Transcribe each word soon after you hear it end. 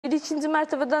İkinci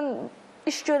mərtəbədən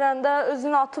iş görəndə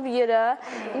özünü atıb yerə.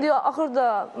 İndi axırda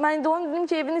mən də onu dedim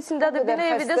ki, evin içindədir. Bir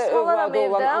evdə salaram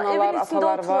evdə, evin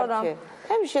içində oturaram.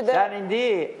 Sən indi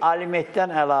alimentdən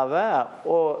əlavə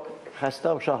o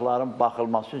xəstə uşaqların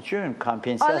baxılması üçün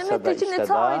kompensasiya da istədə.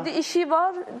 Neçə ayda işi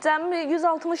var, cəmi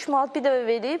 160 manat bir dəvə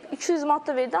verib, 200 manat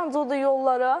da verdi, ancaq o da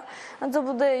yollara, ancaq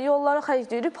bu da yollara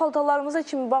xərcləyirik. Paltarlarımıza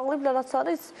kimi bağlayıblar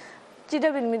açarı, heç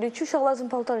gedə bilmirik ki, uşaqlar üçün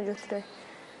paltar götürək.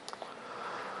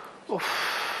 Of,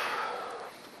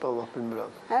 Allah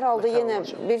bilmirəm. Hər halda yenə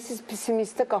bilirsiniz,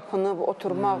 pesimistə qapınıb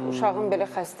oturmaq, uşağın belə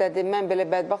xəstədir, mən belə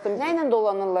bədbaxtım. Nə ilə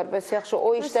dolanırlar bəs yaxşı,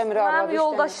 o işləmir, arvadı işləmir. Mənim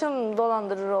yoldaşım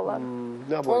dolandırır onlar.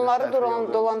 Onları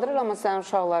dolandırır, amma sənin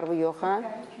uşaqları yox, hə?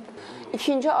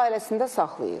 İkinci ailəsində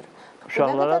saxlayır.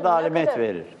 Uşaqlara da aliment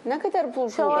verir. Nə qədər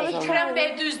pul qazanır? İkrəm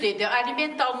bəy düz dedi,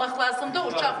 aliment almaq lazımdır,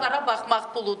 uşaqlara baxmaq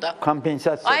pulu da.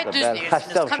 Kompensasiya da,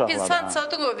 xəstə uşaqlara. Kompensasiya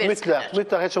da o versinlər.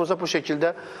 Mütləq, heç olmasa bu şəkildə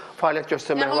fəaliyyət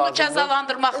göstərmək lazımdır. Onu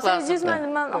cəzalandırmaq lazımdır.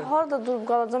 Mən harada durub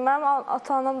qalacam? Mənim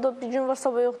ata-anam da bir gün var,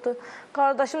 sabah yoxdur.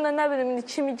 Qardaşım da nə bilim,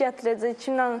 kimi gətirəcək,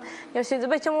 kimlə yaşayacaq.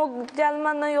 Bəlkə o gəlin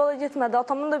mənlə yola getmədi.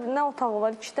 Atamın da nə otağı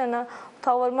var, 2 dənə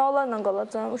otağı var, mən onlarla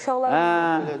qalacam.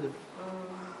 Uşaqlar...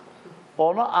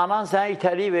 Onu anan səni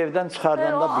itəliyib evdən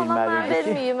çıxardanda bilməliydi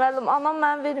ki... Anam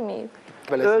mən verməyib.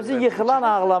 Özü yıxılan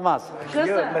ağlamaz.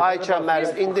 Qızım,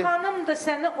 xanım da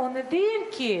sənə onu deyir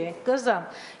ki, qızım,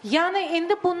 yəni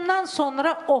indi bundan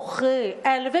sonra oxu,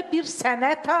 əlvə bir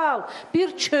sənət al,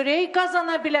 bir çörək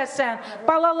qazana biləsən,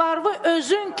 balalarını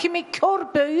özün kimi kör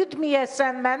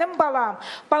böyütməyəsən mənim balam,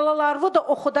 balalarını da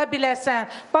oxuda biləsən,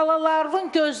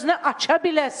 balalarının gözünü aça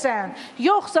biləsən,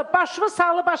 yoxsa başını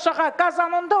salıb aşağı,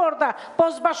 qazanında orada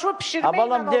bozbaşını pişirməklə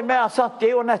balam demək asad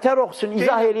deyil, o nətər oxusun,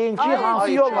 izah eləyin ki,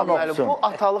 hansı yolla oxusun.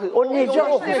 O necə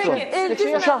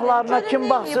oxusun? Uşaqlarına kim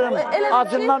baxsın?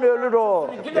 Acından ölür o.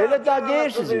 Elə də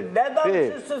deyirsiniz. Nə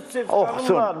danışırsınız siz?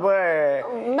 Oxusun.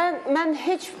 Mən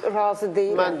heç razı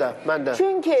deyiləm. Mən də.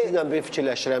 Sizlə bir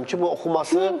fikirləşirəm ki, bu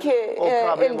oxuması o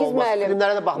problem olmaz.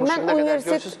 Filmlərə də baxmışım, nə qədər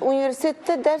görürsünüz?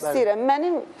 Universitetdə dərs deyirəm.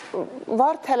 Mənim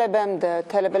var tələbəm də,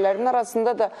 tələbələrin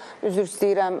arasında da üzr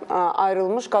istəyirəm,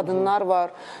 ayrılmış qadınlar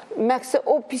var. Məqsəd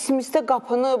o pesimistə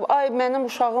qapınıb, ay mənim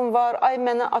uşağım var, ay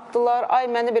mənə atdılar, ay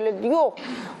məni belə, yox.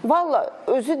 Valla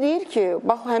özü deyir ki,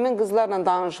 bax həmin qızlarla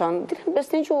danışan, deyirəm,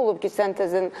 bəs necə olub ki, sən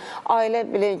təzən ailə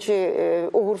bilən ki,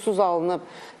 uğursuz alınıb.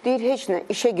 Deyir, heç nə,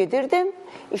 işə gedirdim,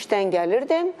 işdən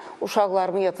gəlirdim,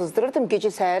 uşaqlarımı yatızdırırdım,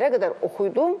 gecə səhərə qədər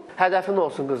oxuydum. Hədəfin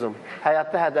olsun qızım,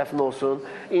 həyatda hədəfin olsun.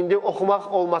 İndi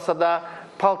oxumaq olmasa da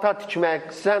paltar tikmək,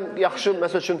 sən yaxşı,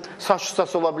 məsəl üçün, saç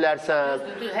ustası ola bilərsən,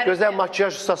 gözəl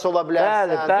makyaj ustası ola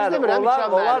bilərsən. Bəli,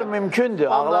 onlar mümkündür,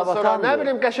 ağlabatandır. Nə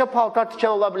bilim, qəşəng paltar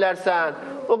tikən ola bilərsən,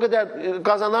 o qədər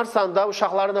qazanarsan da,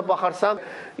 uşaqlarına baxarsan,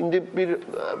 indi bir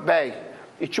bəy,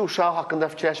 2 uşağı haqqında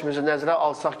fikirləşməyəcək, nəzərə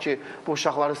alsaq ki, bu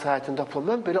uşaqların səhətində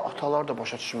problem, belə atalar da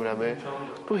başa düşmürəm.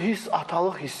 Bu hiss,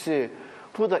 atalıq hissi,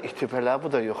 bu da itibarən, bu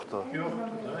da yoxdur.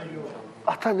 Yoxdur da, yoxdur.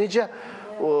 Ata necə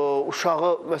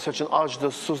uşağı, məsəl üçün,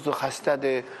 acdır, susuzdur,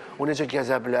 xəstədir, o necə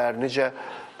gəzə bilər, necə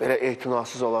belə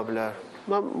ehtinasız ola bilər.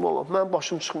 Mən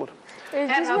başım çıxmır.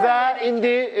 Və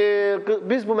indi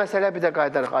biz bu məsələyə bir də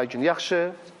qaydarıq Aygün. Yaxşı,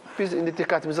 biz indi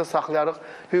diqqətimizə saxlayarıq.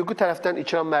 Hüquqi tərəfdən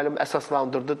İkram müəllim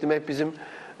əsaslandırdı. Demək, bizim,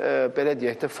 belə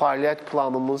deyək də, fəaliyyət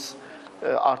planımız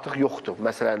artıq yoxdur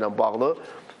məsələ ilə bağlı.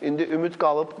 İndi ümid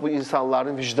qalıb bu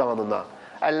insanların vicdanına.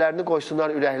 Əllərini qoysunlar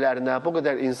ürəklərinə, bu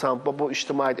qədər insan, bu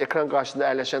ictimaiyyət, ekran qarşısında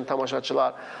əyləşən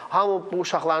tamaşaçılar, hamı bu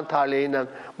uşaqların taleyi ilə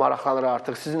maraqlanır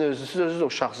artıq. Siz özünüz də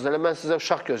uşaqsınız, elə mən sizə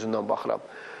uşaq gözündən baxıram.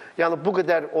 Yəni, bu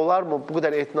qədər olarmı, bu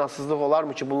qədər etinasızlıq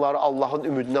olarmı ki, bunları Allahın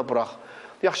ümidinə bıraq?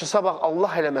 Yaxşı, sabah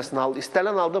Allah eləməsin halda,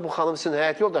 istənilən halda bu xanım sizin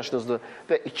həyat yoldaşınızdır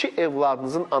və 2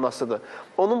 evladınızın anasıdır.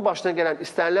 Onun başına gələn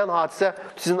istənilən hadisə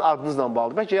sizin adınızla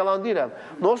bağlıdır. Bəlkə yalan deyirəm,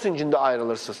 nə olsun ki, indi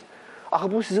ayrılırsınız?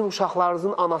 Axı, bu sizin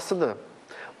uşaqlarınızın anasıdır.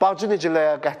 Bacı necə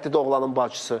ləyaqətlidir oğlanın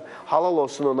bacısı. Halal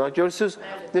olsun ona. Görürsünüz,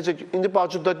 necə, indi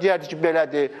bacı da deyərdi ki,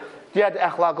 belədir. Deyərdi,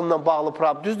 əxlaqınla bağlı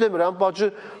problem. Düz demirəm,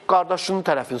 bacı qardaşının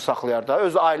tərəfini saxlayar da,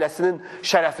 öz ailəsinin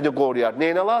şərəfini qoruyar.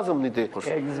 Neyinə lazım idi?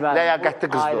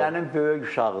 Ləyaqətli qızdır. Ailənin böyük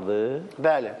uşağıdır.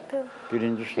 Bəli.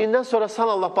 Birinci uşaq. İndən sonra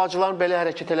san Allah bacıların belə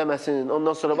hərəkət eləməsin.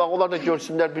 Ondan sonra, bax, onlar da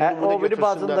görsünlər, bir nümunə götürsünlər. O biri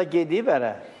bacın da gedib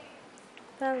ərə.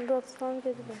 Mən dostlarım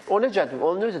gedibəm. O necədir?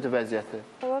 Onun necədir vəziyyəti?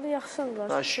 Onlar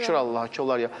yaxşıdırlar. Şükür Allaha ki,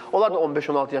 onlar ya. Onlar da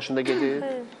 15-16 yaşında gedir.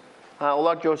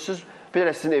 Onlar görsünüz, bir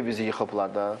də sizin evinizi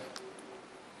yıxıblar da.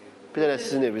 Bir də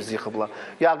sizin evinizi yıxıblar.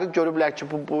 Yaqın görüblər ki,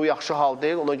 bu yaxşı hal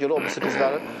deyil. Ona görə o birisi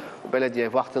qızları belə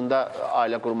deyək, vaxtında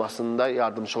ailə qurmasında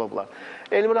yardımcı olublar.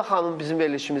 Elmira xanım bizim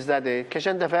verilişimizdədir.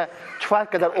 Keçən dəfə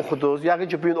kifayət qədər oxudunuz. Yəqin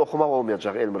ki, bugün oxumaq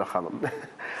olmayacaq Elmira xanım.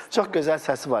 Çox gözəl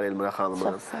səsi var Elmira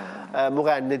xanımın.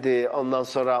 Müğənnidir. Ondan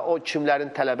sonra o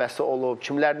kimlərin tələbəsi olub,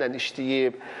 kimlərlə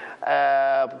işləyib.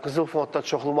 Qızıl fondda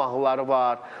çoxlu mahnıları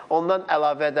var. Ondan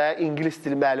əlavə də ingilis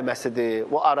dili müəlliməsidir.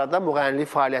 Bu arada müğənnilik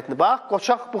fəaliyyətini. Bax,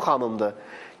 qoçaq bu xanımdır.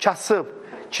 Kasıb.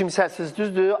 Kimsəsiz,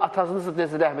 düzdür? Atasınız da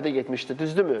rəhmətə getmişdi,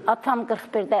 düzdürmü? Atam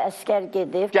 41-də əskər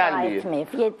gedib,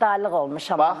 qayıtmayıb. 7 aylıq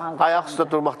olmuşam. Bax, ayaq üstə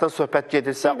durmaqdan söhbət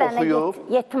gedirsə, oxuyub.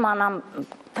 Yetim anam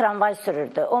tramvay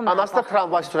sürürdü. Anası da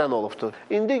tramvay sürən olubdur.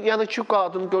 İndi yəni ki,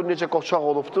 qadın gör necə qoçaq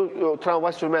olubdur,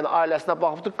 tramvay sürməyən ailəsinə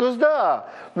baxıbdır. Qız da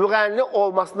müğənni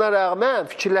olmasına rəğmən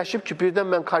fikirləşib ki, birdən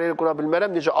mən kariyer qura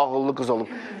bilmərəm, necə ağıllı qız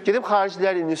olub. Gedib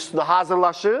Xaricilər İnstitutuna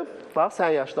hazırlaşıb, bax,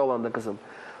 sən yaşda olanda qızım.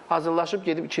 Hazırlaşıb,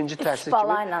 gedib ikinci təhsil kimi. 3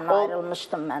 balayla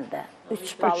ayrılmışdım mən də.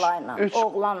 3 balayla,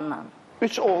 oğlanla.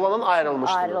 3 oğlanla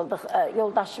ayrılmışdınız. Ayrıldıq.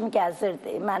 Yoldaşım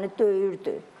gəzirdi, məni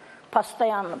döyürdü.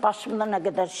 Pastayan, başımda nə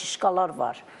qədər şişqalar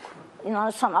var.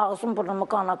 İnanırsan, ağzım burnumu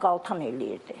qana qaltan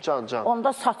eləyirdi. Can.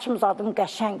 Onda saçım zadım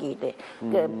qəşəng idi.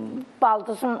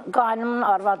 Baldızın, qaynımın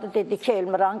arvadı dedi ki,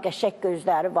 Elmiranın qəşək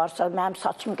gözləri varsa, mənim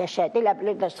saçım qəşəkdir. Elə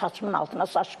bilir də saçımın altına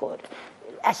saç qoyur.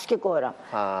 Əski qoyuram.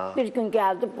 Bir gün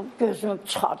gəldi, gözünü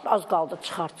çıxartdı, az qaldı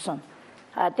çıxartsın.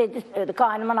 Dedi,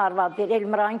 qaynımın arvadı deyir,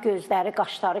 Elmiranın gözləri,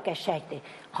 qaşları qəşəkdir.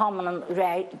 Hamının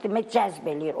ürəyi demək cəzb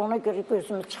eləyir. Ona görə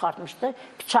gözümü çıxartmışdı,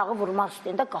 bıçağı vurmaq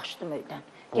istəyəndə qaçdım öydən.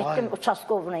 Getdim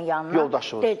uçaskovunun yanına.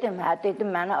 Yoldaşımız.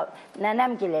 Dedim, mənə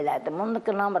nənəm gil elədim, onu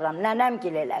qınamıram, nənəm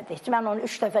gil elədi. Mən onu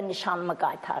 3 dəfə nişanımı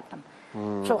qaytardım.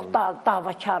 Çox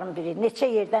davakarım biri.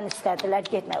 Neçə yerdən istədilər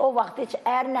getmək. O vaxt heç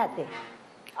nədir?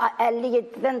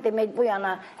 57-dən demək bu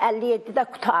yana 57-də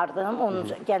qutardım,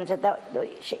 10-cu Gəncədə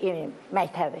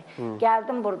məktəbi.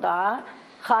 Gəldim burada,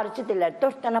 xarici dillər,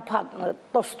 4 dənə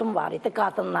dostum var idi,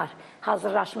 qadınlar.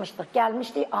 Hazırlaşmışdıq,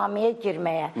 gəlmişdik AMİyə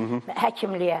girməyə,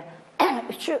 həkimliyə.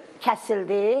 3-ü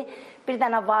kəsildi, bir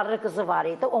dənə varlı qızı var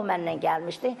idi, o mənlə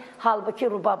gəlmişdi.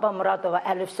 Halbuki Rubaba Muradova,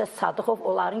 Əlifsə Sadıqov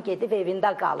onların gedib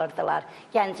evində qalırdılar,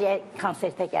 Gəncəyə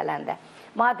konsertə gələndə.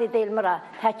 Mənə dedi, Elmira,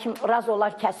 həkim raz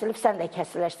olar kəsilib, sən də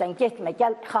kəsilərsən, getmə,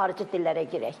 gəl xarici dillərə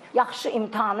girək. Yaxşı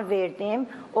imtihanı verdim,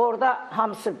 orada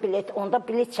hamısı bilet, onda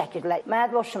bilet çəkirlər.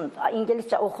 Mənə boşum,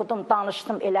 İngiliscə oxudum,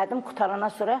 danışdım, elədim, qutarana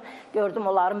sonra gördüm,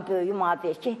 onların böyüyü mənə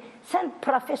deyir ki, sən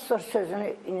professor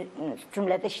sözünü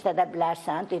cümlədə işlədə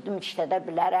bilərsən, dedim, işlədə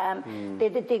bilərəm.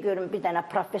 Dedi, de görüm, bir dənə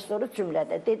professoru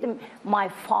cümlədə. Dedim, my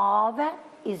father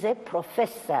is a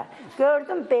professor.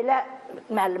 Gördüm, belə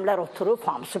müəllimlər oturub,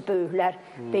 hamısı böyüklər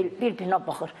bir-birinə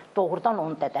baxır. Doğrudan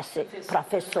onun dədəsi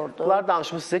professordur. Bunlar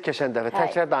danışmış sizə keçən dəfə,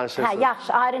 təkrar danışırsınız. Hə,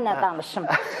 yaxşı, ayrı nə danışım.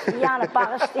 Yəni,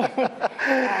 bağışlayın.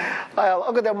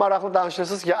 O qədər maraqlı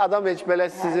danışırsınız ki, adam heç belə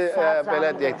sizi, belə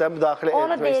deyək də, müdaxilə etmək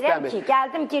istəmir. Onu deyirəm ki,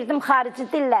 gəldim, girdim xarici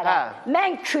dillərə.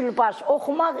 Mən külbaş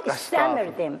oxumaq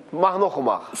istəmirdim. Mahnı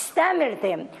oxumaq.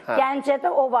 İstəmirdim. Gəncədə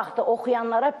o vaxtda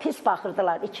oxuyanlara pis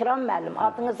baxırdılar. İkram müəllim,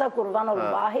 adınıza qurban olun,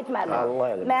 Vahid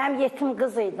müəllim. Mənim yetim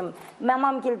qız idim.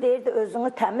 Məmamgil deyirdi,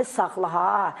 özünü təmiz saxla,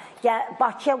 ha.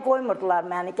 Bakıya qoymurdular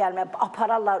məni gəlməyə,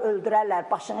 apararlar, öldürərlər,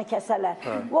 başını kəsərlər.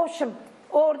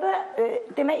 Orada,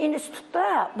 demək,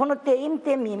 institutda bunu deyim,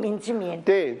 deməyim, inciməyin.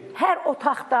 Deyin. Hər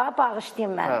otaqda,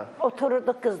 bağışlayın mən,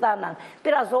 otururduq qızlarla.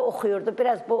 Biraz o oxuyurdu,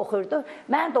 biraz bu oxuyurdu.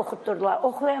 Məni də oxutdurdular.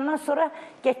 Oxuyandan sonra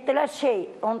getdilər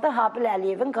onda Habil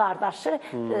Əliyevin qardaşı,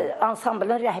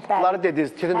 ansamblın rəhbəri. Bunları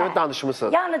dediniz, keçən dəfə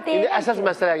danışmışsınız. Yəni deyirəm ki, əsas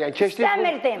məsələ, yəni keçdiniz.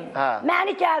 İstəmirdim.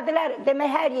 Məni gəldilər,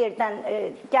 demək, hər yerdən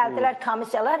gəldilər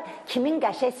komissiyalar, kimin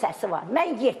qəşək səsi var.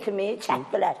 Mən yetimi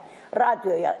çəkdilər.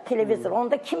 Radioya, televizor,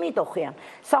 onda kim idi oxuyan?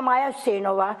 Samaya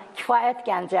Hüseynova, Kifayət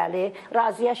Gəncəli,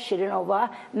 Raziyə Şirinova,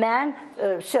 mən,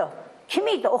 kim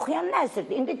idi oxuyan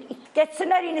nəzirdir? İndi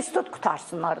geçsinlər institut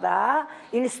qutarsınlar da,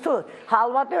 institut.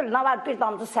 Halva deyil, nə var, bir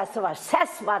damcı səsi var,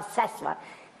 səs var, səs var.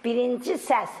 Birinci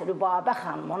səs Rübabə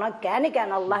xanım, ona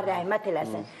qəni-qəni Allah rəhmət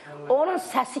eləsin. Onun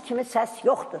səsi kimi səs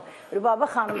yoxdur. Rübabə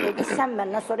xanım dedi, sən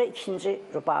məndən sonra ikinci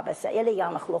Rübabəsə, elə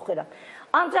yanıqlı oxuyuram.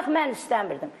 Ancaq mən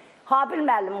istəmirdim. Habil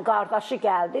müəllimin qardaşı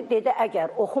gəldi, dedi,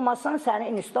 əgər oxumasan səni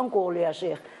institutdan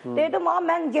qovlayacaq. Dedim,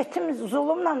 mən yetim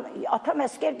zulümlə, atam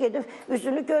əskər gedib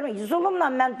üzünü görmür. Zulümlə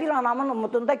mən bir anamın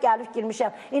umudunda gəlib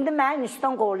girmişəm. İndi məni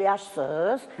institutdan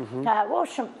qovlayacaqsınız.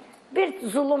 Bir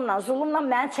zulümlə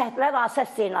məni çəkdilər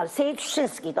Asəf Zeynal, Seyid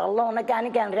Şuşinski idi, Allah ona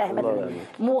qəni-qəni rəhmət edir.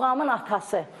 Muğamın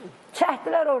atası.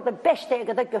 Çəkdilər orada 5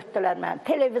 dəqiqədə götürdülər məni.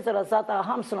 Televizora zada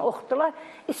hamısını oxudular.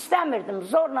 İstəmirdim.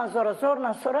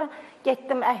 Zorla sonra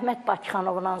getdim Əhməd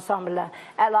Bakıxanovun ansamblinə,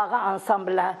 Əlağa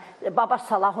ansamblinə, Baba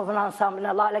Salahovun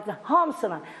ansamblinə, Lalə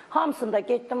hamısında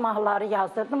getdim, mahnıları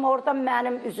yazdırdım. Orada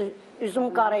mənim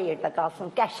üzüm qara yerdə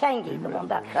qalsın. Qəşəng idim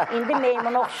onda. İndi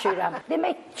meymuna oxşuyuram.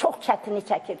 Demək, çox çətini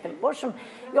çəkirdim. Boşum,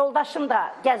 yoldaşım da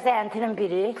gəzəyəntinin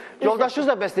biri.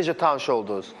 Yoldaşınızla bəs necə tanış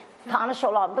oldunuz? Tanış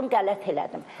olandım, qələt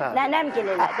elədim. Nənəm gil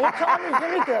elədi, heç onun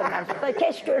üzünü görmədim.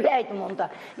 Keş görəydim onda.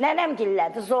 Nənəm gil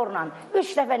elədi zorla.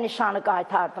 3 dəfə nişanı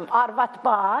qaytardım. Arvad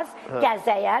baz,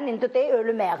 gəzəyən, indi deyir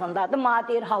ölüm ayağındadır. Mənə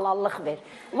deyir halallıq ver.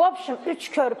 Vəbşim, 3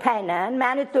 körpə ilə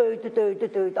məni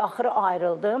döydü. Axırı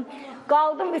ayrıldım.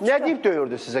 Qaldım 3 körpə. Nə deyib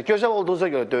döyürdü sizə? Gözəl olduğunuza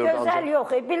görə döyürdü. Gözəl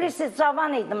yox, bilirsiniz,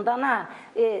 cavan idim da,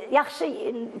 yaxşı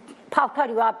paltar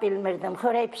yuva bilmirdim,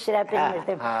 xörək pişirə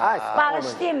bilmirdim.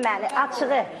 Bağışlayın məni,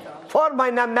 açığı. Forma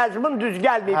ilə məzmun düz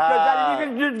gəlməyib,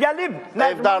 gözəlliyiniz düz gəlib,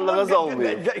 evdarlığınız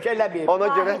olmayıb. Ona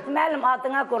görə... Müəllim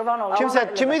adına qurban olam.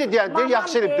 Kim idi deyən, deyir,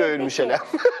 yaxşı edib döyülmüş elə.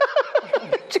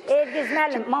 Ergiz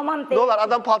müəllim, mamam deyir... Nə olar,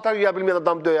 adam paltar yuya bilməyən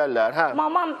adam döyərlər, hə?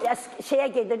 Mamam şeyə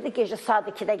gedirdi, gecə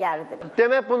saat 2-də gəlirdi.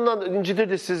 Demək, bununla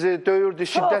incidirdi sizi, döyürdü,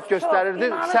 şiddət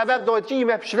göstərirdi. Səbəb də o ki,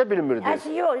 yemək pişirə bilmirdi.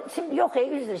 Yox,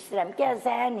 üzr istəyirəm,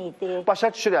 gəzəyən idi.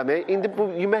 Başa düşürəm, indi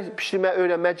bu yemək pişirmə,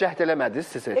 öyrənməyə cəhd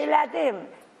eləmədiniz siz? Elədim.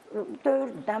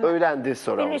 Döyürdüm. Öyrəndiniz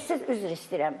sonra. Bilirsiniz, üzr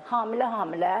istəyirəm.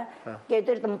 Hamilə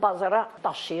gedirdim bazara,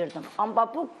 daşıyırdım.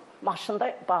 Amma bu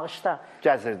maşında, bağışda.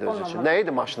 Gəzirdi özü üçün. Nə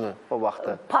idi maşını o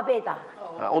vaxtı? Pabeda.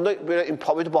 Onda belə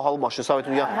Pabeda bahalı maşın,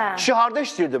 Sovetin ya. Kişi harada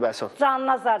işləyirdi bəs o?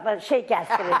 Cannazarda şey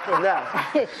gəzdirirdi. Nə?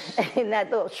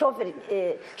 Nədir o?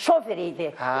 Şofer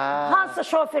idi. Hansı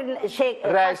şoferin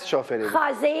rəis şoferi idi.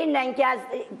 Xazeyi ilə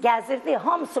gəzirdi,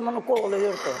 hamısı bunu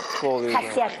qovluyurdu.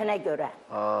 Xəsiyyətinə görə.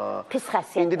 Pis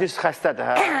xəsiyyətinə. İndi düz xəstədir,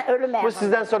 hə? Ölüm Bu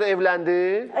sizdən sonra evləndi?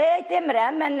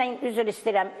 Demirəm, mənlə üzr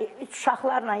istəyirəm.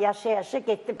 Uşaqlarla yaşaya-yaşa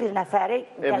getdi bir nəfəri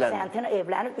gəzəyəntinə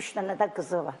evlənib, 3 dənə də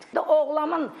qızı var.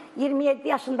 Oğlamın 27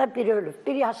 yaşında biri ölüb,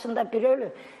 1 yaşında biri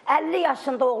ölüb. 50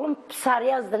 yaşında oğlum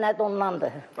psariyazdır, nədir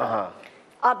ondandır.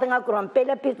 Adına quran,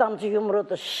 belə bir damcı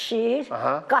yumrudur, şişir,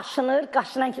 qaşınır,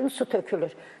 qaşınan kimi su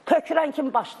tökülür. Tökülən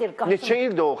kimi başlayır qaşınır. Neçə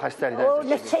ildir o xəstəlikdən? O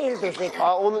neçə ildir.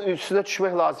 Onun üstünə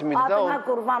düşmək lazım idi də. Adına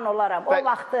qurban olaram. O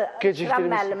vaxtı İran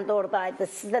müəllim də oradaydı,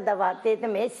 sizdə də var,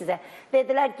 dedim sizə.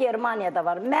 Dedilər Germaniyada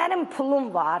var. Mənim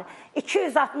pulum var,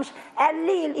 260,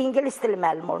 50 il İngilis dili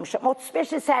müəllim olmuşam,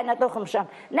 35 il səhnədə oxumuşam.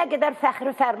 Nə qədər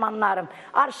fəxri fərmanlarım,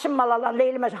 arşın malalan,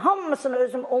 leyliməcəm, hamısını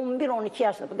özüm 11-12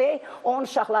 yaşında, deyək, onun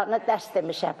uşaqlarına dərs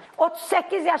demişəm.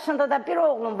 38 yaşında da bir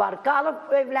oğlum var,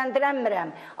 qalıb evləndirənmirəm.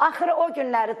 Axırı o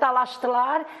günləri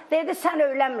dalaşdılar, dedi sən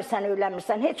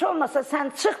öylənmirsən, heç olmasa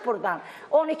sən çıx buradan.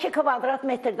 12 kvadrat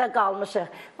metrdə qalmışıq.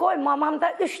 Qoy,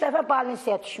 mamamda 3 dəfə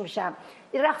balinsiyaya düşmüşəm.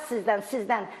 İraq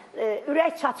sizdən,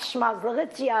 ürək çatışmazlığı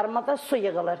ciyarıma da su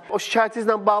yığılır. O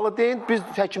şikayətinizlə bağlı deyin, biz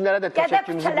həkimlərə də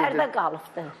təşəkkürümüzü bildirik. Gədə küçələrdə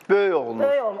qalıbdır. Böyük oğlunuz.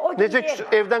 Necə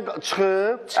evdən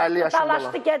çıxıb, 50 yaşında olan?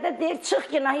 Dalaşdı, gədə deyir, çıx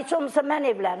yine, heç olmasa mən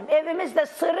evlənim. Evimiz də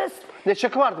sırız. Neçə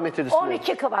kvadrat metrdir?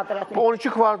 12 kvadrat metr. 12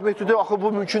 kvadrat metrdə, axı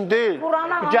bu mümkün deyil.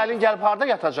 Gəlin gəlib harada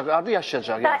yatacaq, harada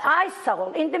yaşayacaq? Ay sağ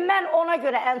ol, indi mən ona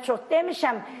görə ən çox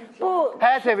demişəm, bu...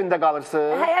 Həyat evində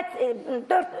qalırsınız? Həyat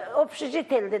 4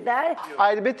 obşicit eldir də.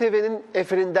 ARB TV-nin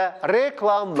efirində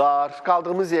reklamlar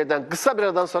qaldığımız yerdən qısa bir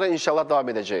aradan sonra inşallah davam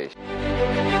edəcəyik.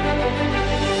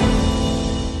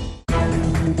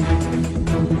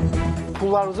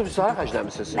 Pullarınızı bir sahə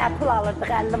xərcləmişsiniz? Nə pul alırdıq,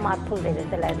 50 mart pul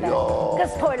verirdilər də.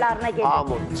 Qız toylarına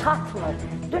gedir, çatmır.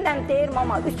 Dünən deyirəm,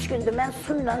 amma 3 gündür mən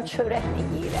suyla çörək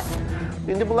yeyirəm.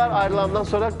 İndi bunlar ayrılandan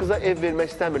sonra qıza ev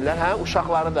vermək istəmirlər, hə?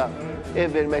 Uşaqları da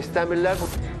ev vermək istəmirlər.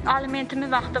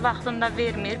 Alimentimi vaxtında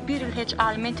vermir, 1 il heç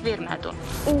aliment vermədi o.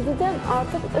 İndidən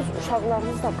artıq öz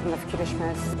uşaqlarınız haqqında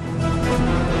fikirləşməlisiniz.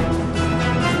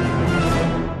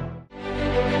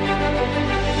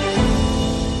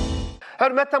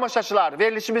 Hörmətli tamaşaçılar,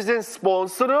 verilişimizin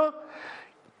sponsoru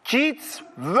Kids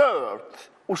World,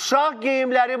 uşaq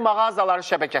geyimləri mağazaları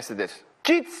şəbəkəsidir.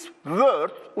 Kids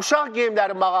World, uşaq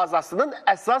geyimləri mağazasının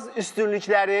əsas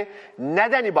üstünlükləri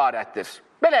nədən ibarətdir?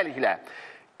 Beləliklə,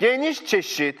 geniş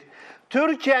çeşid,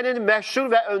 Türkiyənin məşhur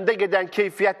və öndə gedən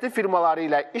keyfiyyətli firmaları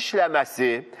ilə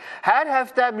işləməsi, hər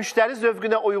həftə müştəri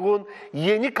zövqünə uyğun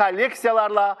yeni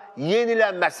kolleksiyalarla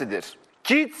yenilənməsidir.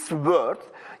 Kids World,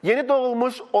 yeni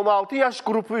doğulmuş 16 yaş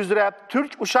qrupu üzrə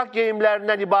Türk uşaq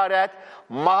geyimlərindən ibarət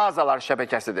mağazalar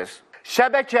şəbəkəsidir.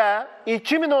 Şəbəkə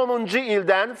 2010-cu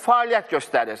ildən fəaliyyət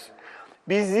göstərir.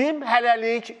 Bizim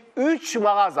hələlik 3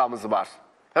 mağazamız var.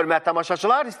 Hörmətli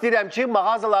tamaşaçılar, istəyirəm ki,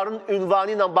 mağazaların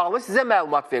ünvanı ilə bağlı sizə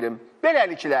məlumat verim.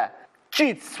 Beləliklə,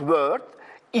 Kids World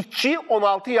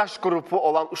 2-16 yaş qrupu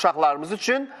olan uşaqlarımız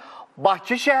üçün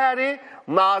Bakı şəhəri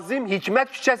Nazim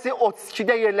Hikmət küçəsi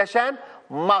 32-də yerləşən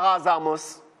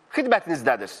mağazamız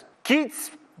xidmətinizdədir. Kids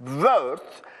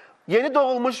World yeni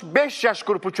doğulmuş 5 yaş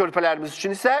qrupu körpələrimiz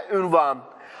üçün isə ünvan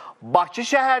Bakı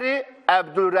şəhəri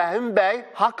Əbdülrəhim bəy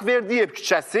Haqverdiyev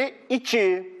küçəsi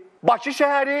 2. Bakı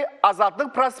şəhəri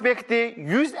Azadlıq prospekti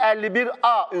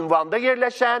 151A ünvanda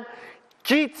yerləşən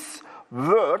Kids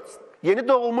World yeni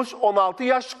doğulmuş 16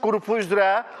 yaş qrupu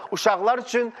üzrə uşaqlar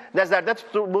üçün nəzərdə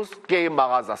tutduğumuz geyim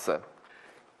mağazası.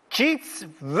 Kids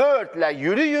World ilə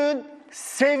yürüyün,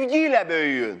 sevgi ilə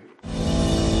böyüyün.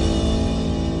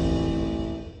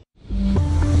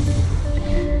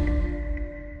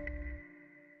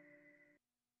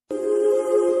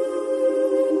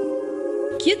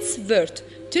 Kids World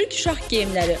Türk uşaq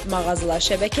geyimləri mağazalar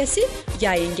şəbəkəsi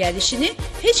yayın gəlişini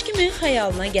heç kimin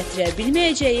xəyalına gətirə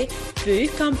bilməyəcəyi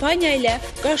böyük kampaniya ilə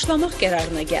qarşılamaq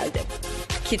qərarına gəldi.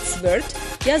 Kids World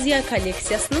yaz-yay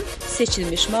kolleksiyasının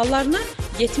seçilmiş mallarına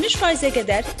 70%-ə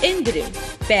qədər endirim.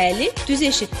 Bəli, düz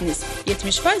eşitdiniz,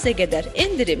 70%-ə qədər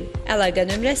endirim. Əlaqə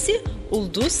nömrəsi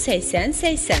ulduz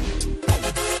 8080.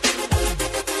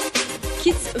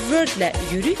 Kids World ilə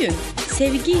yürüyün,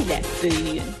 sevgi ilə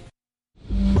böyüyün.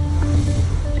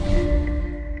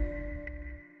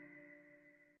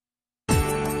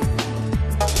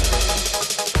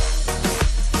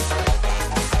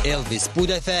 Elvis bu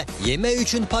dəfə yemək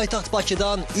üçün paytaxt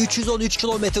Bakıdan 313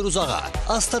 kilometr uzağa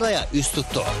Astaraya üst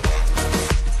tutdu.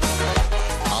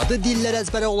 Adı dillər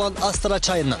əzbərə olan Astara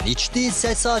çayından içdi,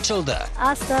 səsi açıldı.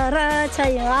 Astara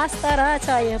çayı,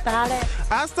 bəli.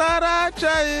 Astara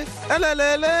çayı,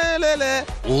 elə.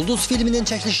 Ulduz filminin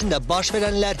çəkilişində baş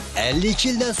verənlər 52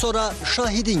 ildən sonra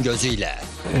şahidin gözü ilə.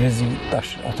 Rezil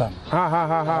daş atam.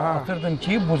 Atırdım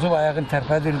ki, buzub ayağın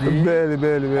tərpədirdi.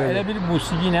 Bəli. Elə bir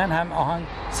musiqi ilə həm ahang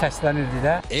səslənirdi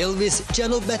də. Elvis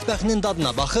cənub mətbəxinin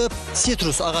dadına baxıb,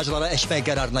 sitrus ağaclara əkmək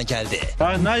qərarına gəldi.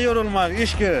 Nə yorulmaq,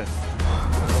 iş gör.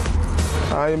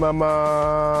 Ay mama,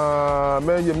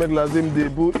 mən yemək lazımdır,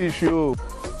 bu iş yox.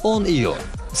 10 iyun,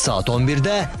 saat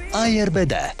 11-də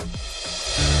ARB-də.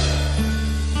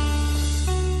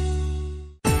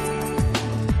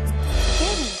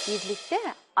 Birlikdə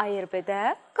ARB-də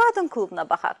qadın klubuna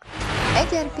baxaq.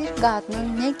 Əgər bir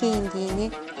qadının nə geyindiyini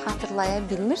xatırlaya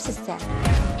bilmirsinizsə,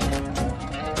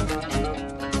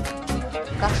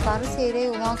 qaşları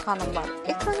seyrək olan xanımlar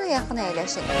ekrana yaxın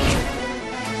əyləşin.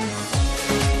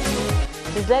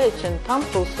 Sizlər üçün tam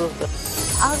pulsuzdur.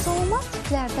 Arzuolmaz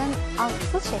tiplərdən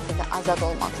arzunsuz şəkildə azad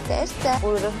olmaq istəyirsə,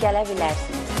 buyurub gələ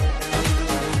bilərsiniz.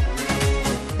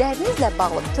 Dərinizlə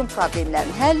bağlı bütün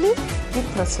problemlərin həlli bir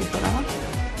prosedura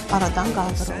aradan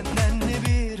qaldırılır.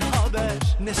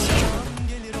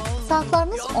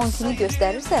 Saatlarınız 12-ni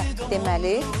göstərirsə,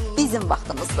 deməli, bizim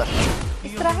vaxtımızdır.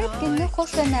 İstirahət gününü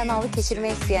xoş və mənalı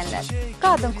keçirmək istəyənlər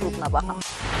qadın klubuna baxın.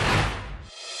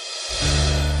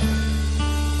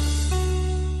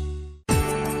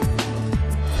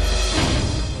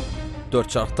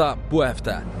 Dördçarxda bu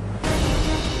həftə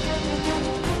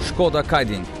Skoda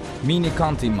Kayding, Mini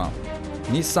Kantima,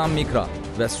 Nissan Micra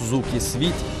və Suzuki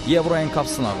Swift Euro NCAP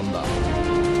sınağında.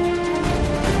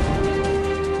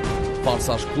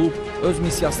 Farsaj klub öz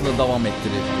missiyasını davam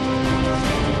etdirir.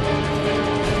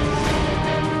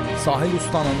 Sahil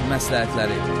Ustanın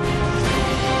məsləhətləri.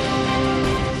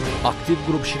 Aktiv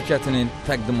qrup şirkətinin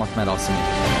təqdimat mərasimi.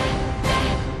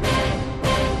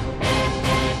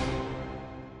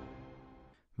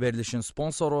 Verilişin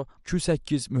sponsoru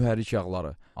Q8 mühərrik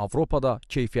yağları. Avropada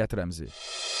keyfiyyət rəmzi.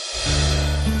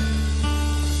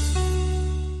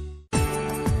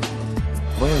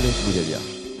 Violet Budelya,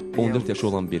 14 yaşı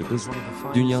olan bir qız,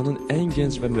 dünyanın ən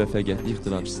gənc və müvəffəqiyyətli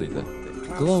ixtiraçısıydı.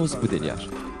 Klaus Budelyar,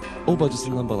 o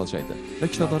bacısından balacaydı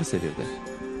və kitabları sevirdi.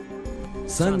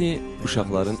 Sunny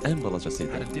uşaqların ən balacası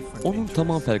idi. Onun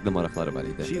tamam fərqli maraqları var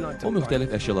idi. O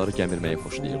müxtəlif əşyaları gəmirməyi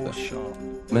xoşlayırdı.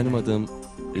 Mənim adım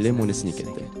Lemon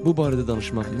Snicketdir. Bu barədə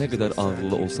danışmaq nə qədər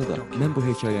ağırlı olsa da, mən bu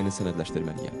hekayəni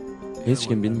sənədləşdirməliyəm. Heç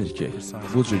kim bilmir ki,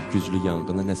 bu cür güclü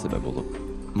yanğına nə səbəb olub.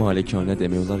 Malikanə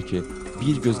demək olar ki,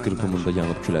 bir göz qırpımında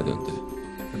yanıb külə döndü.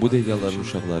 Bu delyaların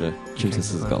uşaqları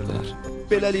kimsəsiz qaldılar.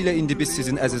 Beləliklə, indi biz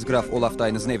sizin əziz qraf Olaf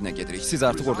dayınızın evinə gedirik. Siz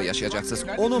artıq orada yaşayacaqsınız.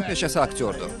 Onun peşəsi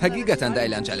aktyordur. Həqiqətən də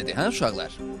əyləncəlidir, hə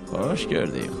uşaqlar? Xoş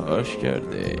gördük, xoş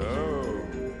gördük.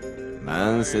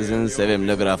 Mən sizin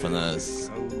sevimli qrafınız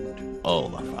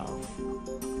Olafam.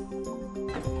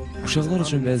 Uşaqlar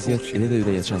üçün vəziyyət elə də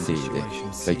ürəkaçan deyildi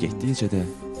və getdikcə də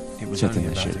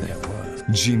çətinləşirdi.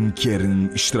 Jim Carrey'nin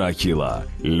iştirakıyla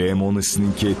Lemon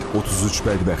Snicket 33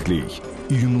 bədbəxtlik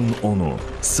iyunun 10'u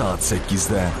saat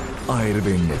 8'də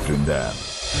ARB'nin efirində.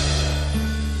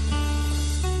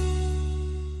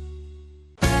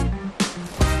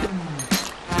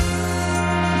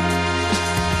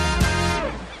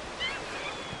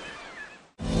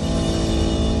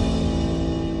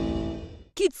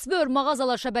 Transfer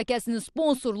mağazalar şəbəkəsinin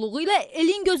sponsorluğu ilə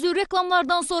Elin gözü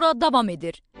reklamlardan sonra davam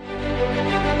edir.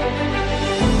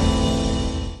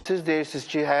 Siz deyirsiniz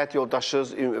ki, həyat yoldaşınız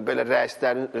belə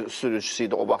rəislərin sürücüsü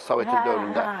idi o vaxt Sovetin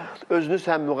dövründə. Özünüz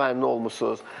həm müğənni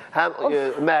olmuşsunuz, həm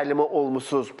müəllimi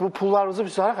olmuşsunuz. Bu pullarınızı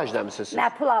bir sahə xərcləmişsiniz? Nə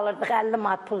pul alırdıq? 50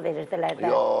 manat pul verirdilər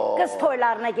də. Qız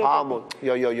toylarına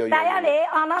gedirdik. Dayan,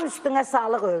 anam üstünə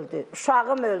sağlıq öldü,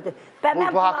 uşağım öldü.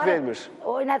 Bu haqq vermir.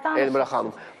 Elmira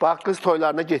xanım. Bax, qız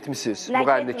toylarına getmişsiniz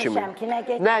müğənni kimi.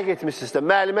 Nə getmişsiniz də?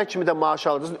 Müəllimə kimi də maaş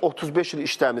alırdınız, 35 il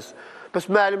işləmiş. Bəs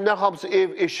müəllimlər hamısı ev,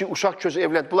 eşi, uşaq közü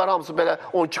evləndi. Bunlar hamısı belə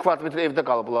 12 kvadratmetr evdə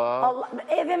qalıblar.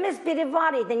 Evimiz biri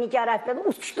var idi Nigarətdə,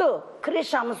 uçdu,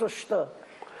 krişamız uçdu.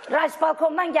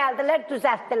 Rayisbalkomdan gəldilər,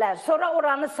 düzəltdilər. Sonra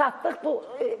oranı satdıq, bu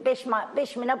 5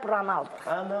 minə buranı aldıq.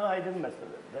 Nə aydın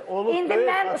məsələ. İndi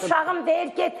mən uşağım deyir,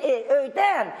 get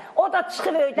öydən, o da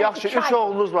çıxıb öydən. Yaxşı, 3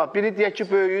 oğlunuz var. Biri deyək ki,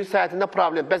 böyüyün səhətində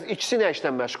problem. Bəs ikisi nə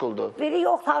işlə məşğuldur? Biri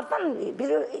yox, hardan,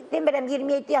 biri, demirəm,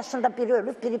 27 yaşında biri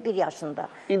ölüb, biri 1 yaşında.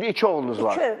 İndi 2 oğlunuz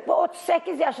var. 2, bu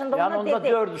 38 yaşında ona dedi.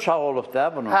 Yanında 4 uşaq olub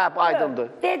da bunu. Hə, aydındır.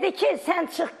 Dedi ki, sən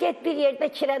çıx, get bir yerdə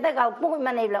kirədə qal, bu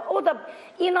mən evlə. O da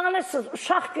inanırsınız,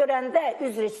 uşaq görəndə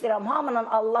üzr istəyirəm, hamının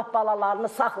Allah balalarını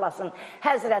saxlasın,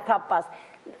 Həzrət Abbas.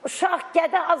 Uşaq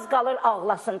gədə az qalır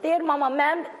ağlasın. Deyir, mama,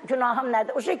 mənim günahım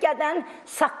nədir? Uşaq gədən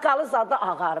saqqalı zadı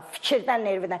ağarıb, fikirdən,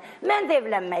 nervindən. Mən də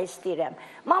evlənmək istəyirəm.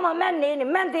 Mama, mən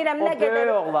neyim? Mən deyirəm, nə qədər... O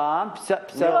böyük oğlan, pisə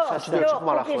şəkildə çox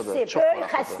maraqlıdır.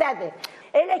 Böyük xəstədir.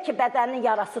 Elə ki, bədənin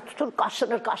yarası tutur,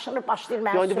 qaşınır, başlayır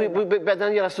mən sürməm. Bu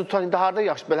bədənin yarası tutan indi harada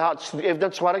yaxşı? Belə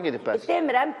evdən çıxara gedib bəs?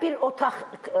 Demirəm, bir otaq,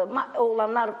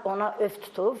 oğlanlar ona öv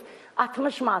tutub.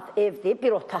 60 manat evdir,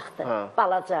 bir otaqdır,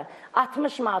 balaca.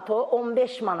 60 manat o,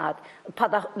 15 manat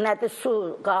nədir,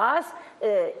 su, qaz,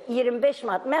 25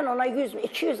 manat. Mən ona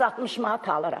 260 manat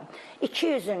alıram.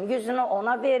 200-ün 100-ünü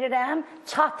ona verirəm,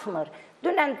 çatmır.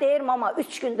 Dünən deyir, mama,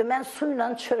 3 gündür mən su ilə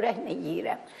çörəklə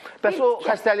yeyirəm. Bəs o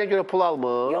xəstəliyə görə pul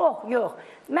almır? Yox.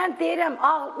 Mən deyirəm,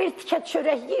 bir tikə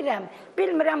çörək yeyirəm,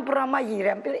 bilmirəm, burama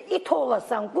yeyirəm. İt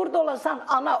olasan, qurd olasan,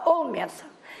 ana olmayasan.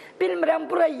 Bilmirəm,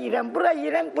 bura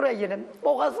yeyirəm.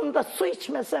 Boğazımda su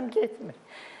içməsəm getmir.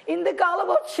 İndi qalıb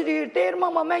o çürüyür. Deyir,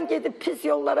 mama, mən gedib pis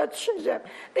yollara düşəcəm.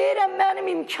 Deyirəm, mənim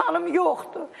imkanım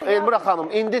yoxdur. Elmira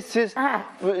xanım, indi siz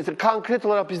konkret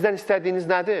olaraq bizdən istədiyiniz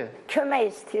nədir?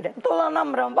 Kömək istəyirəm.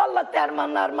 Dolanamıram. Valla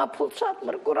dərmanlarıma pul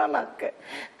çatmır, Quran haqqı.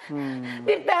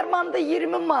 Bir dərmanda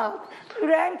 20 manat.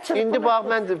 Ürəyim çırpınır. İndi bax,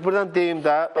 mən buradan deyim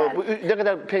də, nə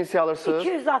qədər pensiya alırsınız?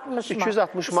 260 manat.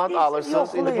 260 manat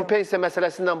alırsınız. İndi bu pensiya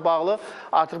məsələsindən bağlı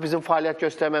artıq bizim fəaliyyət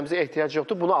göstərməmizə ehtiyac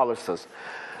yoxdur, bunu alırsınız.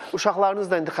 Uşaqlarınız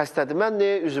da indi xəstədir. Mən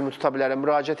nəyə üzümü tuta bilərəm,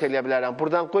 müraciət edə bilərəm?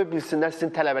 Buradan qoy bilsinlər sizin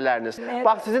tələbələriniz.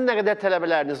 Bax, sizin nə qədər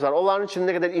tələbələriniz var, onların üçün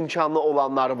nə qədər imkanlı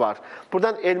olanları var.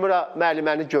 Buradan Elmira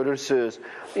müəlliməni görürsünüz.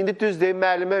 İndi düz deyim,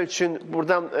 müəllimə üçün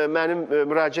buradan mənim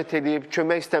müraciət edib,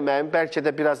 kömək istəməyim bəlkə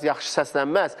də biraz yaxşı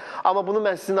səslənməz. Amma bunu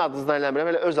mən sizin adınızdan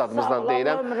eləmirəm, elə öz adınızdan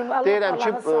deyirəm. Deyirəm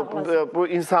ki, bu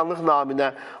insanlıq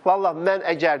naminə, valla mən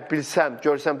əgər bilsəm,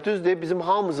 görsəm, düz deyib, bizim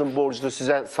hamımızın borcudur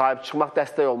sizə sahib çıxmaq,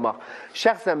 dəstək olmaq.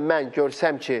 Şəxsən mən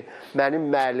görsəm ki, mənim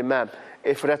müəlliməm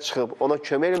efirə çıxıb, ona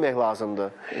kömək eləmək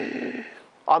lazımdır.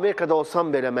 Amerikada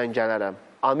olsam belə mən gələrəm.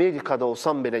 Amerikada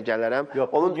olsam belə gələrəm.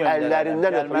 Onun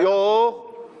əllərindən öpür. Yox,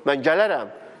 mən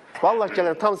gələrəm. Vallahi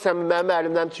gələrəm. Tam səmin mənim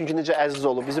müəllimlərim çünki necə əziz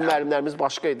olub. Bizim müəllimlərimiz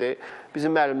başqa idi.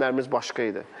 Bizim müəllimlərimiz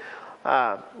başqa idi.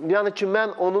 Yəni ki,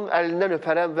 mən onun əlindən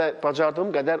öpərəm və bacardığım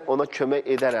qədər ona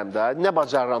kömək edərəm də. Nə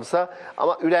bacarıramsa,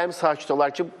 amma ürəyim sakit olar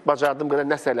ki, bacardığım qədər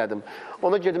nəsə elədim.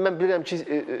 Ona görə mən bilirəm ki,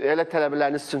 elə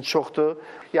tələbələriniz üçün çoxdur.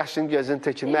 Yaşın gözün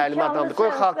tekir, müəllim adamdır.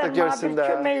 Qoy xalq da görsün də.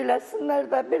 Kömək eləsinlər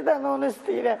də, bir dənə onu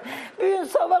istəyirəm. Bir gün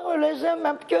sabah öləcəm,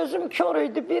 mən gözüm kör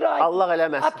idi, bir ay. Allah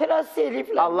eləməsin. Operasiya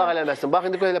eləyiblər. Allah eləməsin. Bax,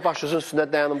 indi elə başınızın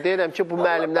üstündə dayanım. Deyirəm ki, bu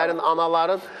müəllimlərin,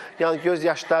 anaların, yəni göz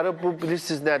yaşları, bu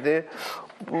bilirsiniz nədir?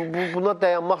 Buna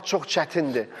dayanmaq çox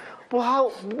çətindir.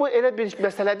 Bu elə bir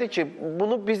məsələdir ki,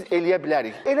 bunu biz eləyə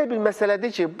bilərik. Elə bir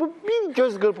məsələdir ki, bu bir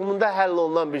göz qırpımında həll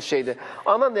olunan bir şeydir.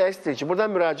 Ana nə istəyir ki,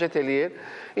 buradan müraciət eləyir.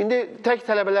 İndi tək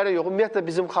tələbələrə yox, ümumiyyətlə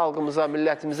bizim xalqımıza,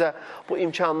 millətimizə, bu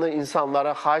imkanlı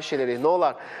insanlara xahiş edirik. Nə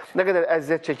olar? Nə qədər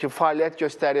əziyyət çəkib, fəaliyyət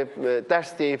göstərib,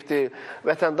 dərs deyibdir,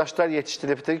 vətəndaşlar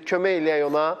yetişdiribdir, kömək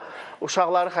eləyək ona.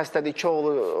 Uşaqları xəstədir, 2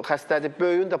 oğlu xəstədir,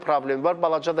 böyüyün də problemi var,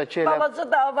 balaca da ki elə... Balaca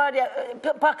da avariya,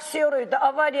 paksiyor idi,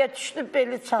 avariya düşdü,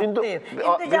 beli çatlayıb.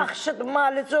 İndi yaxşıdır,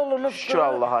 malicə olunubdur. Şükür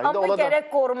Allaha. Amma gərək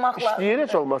qorumaq lazım. İşləyir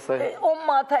heç olmasa. 10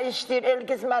 manata işləyir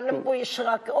Elgiz müəllim bu işıq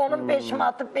haqqı. Onun 5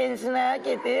 manatı benzinə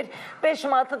gedir, 5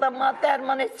 manatı da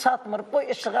dərman heç çatmır bu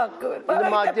işıq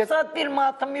haqqı. Saat 1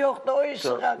 manatım yoxdur o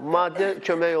işıq haqqı. Maddi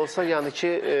kömək olsa, yəni ki,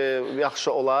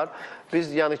 yaxşı olar.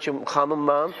 Biz yəni ki,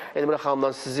 xanımla, Elmira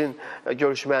xanımla sizin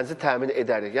görüşmənizi təmin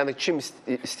edərik. Yəni kim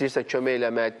istəyirsə kömək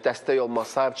eləmək, dəstək olmaq,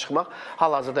 sahib çıxmaq,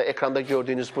 hal-hazırda ekranda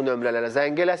gördüyünüz bu nömrələrə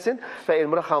zəng eləsin və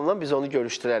Elmira xanımla biz onu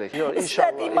görüşdürərik.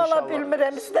 İstədiyim ala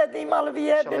bilmirəm, istədiyim alı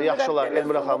yeyə bilmirəm. Yaxşı olar,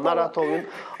 Elmira xanım, narahat olun.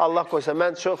 Allah qoysa,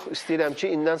 mən çox istəyirəm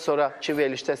ki, indən sonraki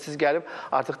verilişdə siz gəlib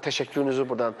artıq təşəkkürünüzü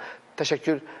buradan,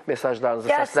 təşəkkür mesajlarınızı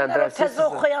səsləndirəsiniz. Gəlsinlər, təzə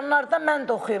oxuyanlardan mən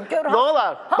də oxuyum. Nə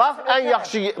olar? Bax, ən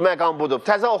yaxşı məqam budur.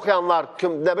 Təzə oxuyanlar,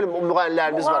 nə bilim,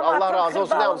 müğənnilərimiz var. Allah razı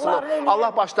olsun, nə hamısından.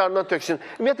 Allah başlarından töksün.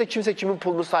 Ümumiyyətlə, kimsə kimin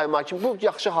pulunu saymaq kimi, bu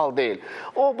yaxşı hal deyil.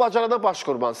 O, bacarana baş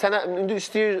qurban. Sənə indi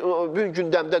istəyir, bir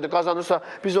gündəmdədir, qazanırsa,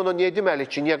 biz ona niyə deməliyik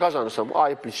ki, niyə qazanırsa? Bu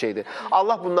ayıb bir şeydir.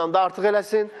 Allah bundan da artıq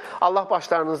eləsin. Allah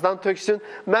başlarınızdan töksün.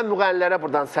 Mən müğənnilərə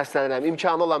buradan səslənirəm.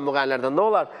 İmkanı olan müğənnilərdən nə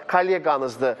olar?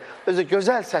 Kolleqanızdır. Özü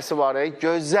gözəl səsi var,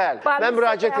 gözəl. Mən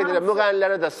müraciət edirəm,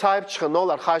 müğənnilərə də sahib çıxın, nə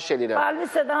olar, xahiş edirəm.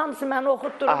 Lisədə hamısı məni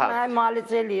oxutdurur, mənə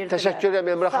müalicə eləyirdilər. Təşəkkür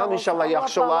edirəm, Elmira xanım, inşallah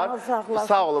yaxşı olar.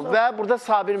 Sağ olun. Və burada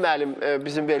Sabir müəllim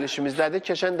bizim verilişimizdədir.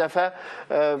 Keçən dəfə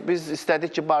biz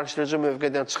istədik ki, barışdırıcı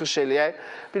mövqedən çıxış eləyək.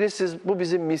 Bilirsiniz, bu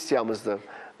bizim missiyamızdır.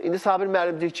 İndi Sabir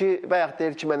müəllim deyir ki, bayaq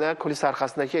deyir ki, mənə kulis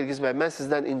arxasındakı Elgiz müəllim, mən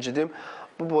sizdən incidim.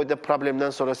 Bu boyda problemdən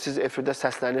sonra siz efirdə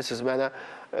səslənirsiniz, mənə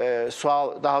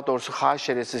sual, daha doğrusu xahiş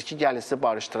edirsiniz ki, gəlin sizi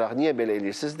barışdıraq. Niyə belə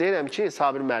edirsiniz? Deyirəm ki,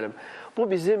 Sabir müəllim, bu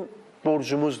bizim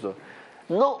borcumuzdur.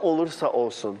 Nə olursa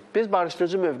olsun, biz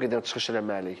barışdırıcı mövqedən çıxış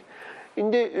eləməliyik.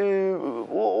 İndi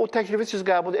o təklifi siz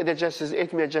qəbul edəcəksiniz,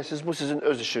 etməyəcəksiniz, bu sizin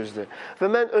öz işinizdir. Və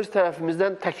mən öz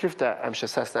tərəfimizdən təklif də həmişə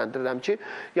səsləndirirəm ki,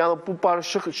 yəni bu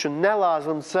barışıq üçün nə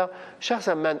lazımdırsa,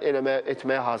 şəxsən mən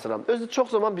etməyə hazıram. Özü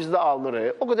çox zaman bizdə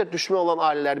alınır. O qədər düşmə olan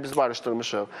ailələri biz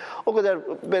barışdırmışıq. O qədər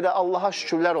belə Allaha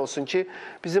şükürlər olsun ki,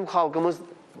 bizim xalqımız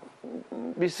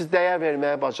siz dəyər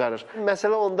verməyə bacarır.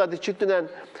 Məsələ ondadır ki, dünən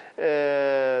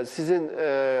sizin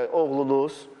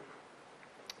oğlunuz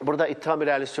burada ittiham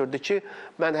irəli sürdü ki,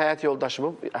 mən həyat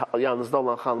yoldaşımı, yanınızda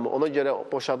olan xanımı ona görə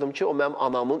boşadım ki, o mənim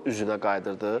anamın üzünə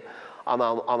qaydırdı.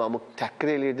 Anamı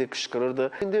təhqir eləyirdi,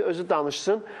 qışqırırdı. İndi özü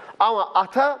danışsın, amma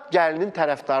ata gəlinin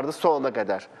tərəfdarıdır sonuna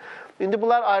qədər. İndi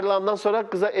bunlar ayrılandan sonra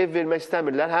qıza ev vermək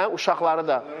istəmirlər, uşaqları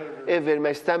da ev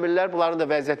vermək istəmirlər, bunların da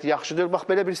vəziyyəti yaxşıdır. Bax,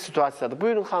 belə bir situasiyadır.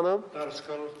 Buyurun, xanım.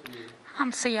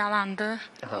 Hamısı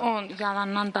yalandır. O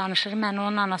yalandan danışır. Mən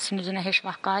onun anasının üzünə heç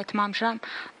vaxt qayıtmamışam.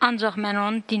 Ancaq mən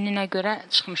onun dininə görə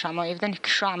çıxmışam. O evdən 2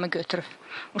 uşağımı götürüb.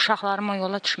 Uşaqlarım o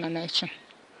yola düşməmək üçün.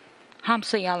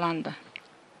 Hamısı yalandır.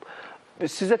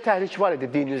 Sizə təhrik var idi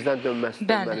dininizdən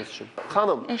dönməniz üçün.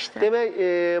 Xanım, demək,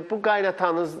 bu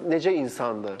qaynatanız necə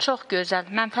insandır? Çox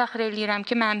gözəl. Mən fəxr eləyirəm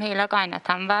ki, mənim elə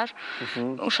qaynatam var.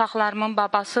 Uşaqlarımın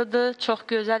babasıdır, çox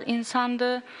gözəl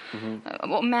insandır.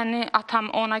 Məni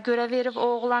atam ona görə verib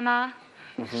oğlana.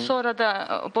 Sonra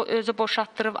da özü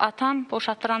boşatdırıb atam.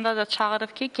 Boşatdıranda da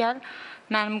çağırıb ki, gəl,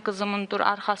 mənim qızımın dur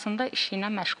arxasında işi ilə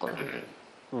məşğul ol.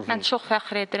 Mən çox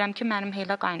fəxr edirəm ki, mənim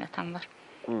elə qaynatam var.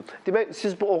 Demək,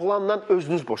 siz bu oğlanla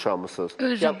özünüz boşanmışsınız.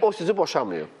 Yəni, o sizi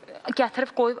boşamayıb.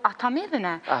 Gətirib qoyub atam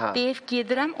evinə, deyib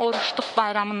gedirəm, oruçluq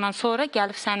bayramından sonra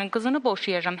gəlib sənin qızını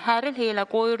boşayacam. Hər il elə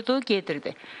qoyurdu,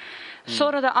 gedirdi.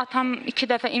 Sonra da atam 2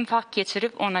 dəfə infaq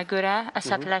keçirib ona görə,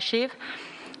 əsəbləşib.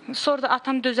 Sonra da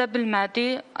atam dözə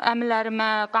bilmədi,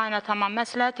 əmilərimə, qaynatama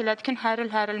məsləhət elədi ki, hər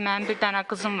il mənim bir dənə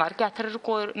qızım var, gətirir,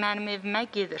 qoyur mənim evimə,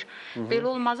 gedir.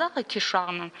 Belə olmaz axı 2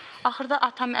 uşaqla. Axırda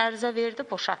atam ərizə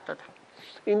verdi, boşatdı da.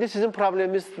 İndi sizin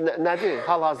probleminiz nədir?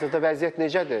 Hal-hazırda vəziyyət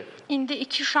necədir? İndi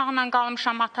 2 uşaqla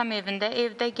qalmışam atam evində.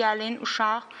 Evdə gəlin,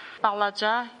 uşaq,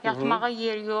 balaca, yatmağa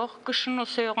yer yox. Qışın o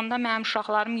soyuğunda mənim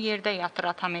uşaqlarım yerdə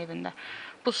yatır atam evində.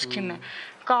 Buz kimi.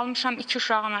 Qalmışam 2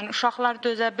 uşaqla. Uşaqlar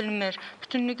dözə bilmir.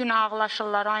 Bütünlü gün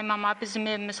ağlaşırlar. Ay mama, bizim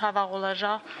evimiz havaq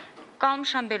olacaq.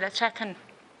 Qalmışam belə çətin.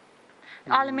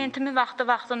 Alimentimi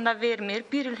vaxtında vermir.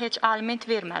 1 il heç aliment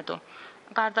vermədi o.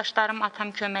 Qardaşlarım,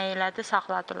 atam kömək elədi,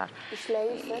 saxladılar.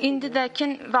 İndi də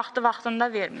ki, vaxtında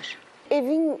vermir.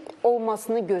 Evin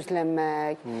olmasını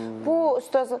gözləmək. Bu,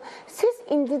 siz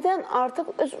indidən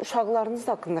artıq öz uşaqlarınız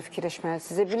haqqında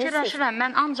fikirləşməlisiniz. Fikirləşirəm,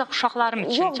 mən ancaq uşaqlarım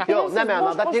üçün çəkəm. Yox, nə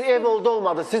mənada? Bir ev oldu,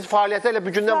 olmadı. Siz fəaliyyətə elə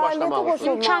bugündən başlamalısınız.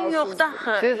 İmkan yoxdur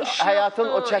axı. Siz həyatın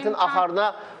o çətin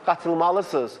axarına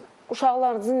qatılmalısınız.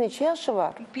 Uşaqlarınızın neçə yaşı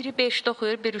var? Biri 5-də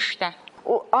oxuyur, biri 3-də.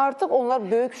 Artıq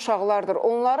onlar böyük uşaqlardır.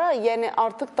 Onlara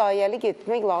artıq dayəli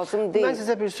getmək lazım deyil. Mən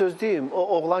sizə bir söz deyim. O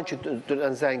oğlan ki,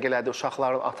 dünən zəng elədi,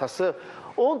 uşaqların atası,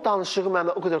 onun danışığı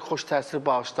mənə o qədər xoş təsir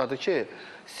bağışladı ki,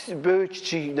 böyük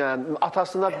kiçiklə,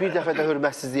 atasına bir dəfə də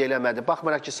hörmətsizlik eləmədi.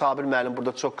 Baxmayaraq ki, Sabir müəllim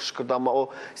burada çox qışqırdı, amma o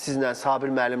sizlə,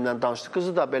 Sabir müəllimlə danışdı.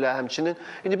 Qızı da belə həmçinin.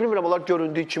 İndi bilmirəm, onlar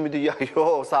göründüyü kimidir, ya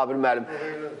yox, Sabir müəllim.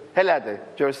 Elədir.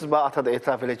 Görürsünüz, ata da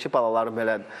etiraf elə ki, balalarım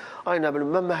elədir. Ay, nə bilim,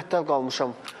 mən məhdəl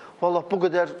qalmışam. Vallahi bu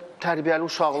qədər tərbiyəli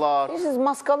uşaqlar. Siz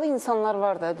maskalı insanlar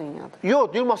var da dünyada.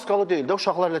 Yox, deyil maskalı deyil də,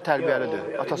 uşaqlar ilə tərbiyəlidir,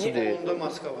 atası deyil. Oğlunda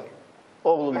maska var.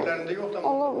 Oğlunda.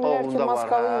 Ola bilər ki,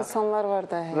 maskalı insanlar var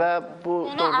da. Və bu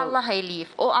onu Allah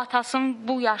eləyib. O atasını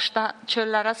bu yaşda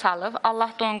çöllərə salıb, Allah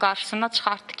da onun qarşısına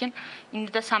çıxartdı ki,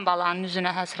 indi də sən balanın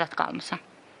üzünə həsrət qalmısan.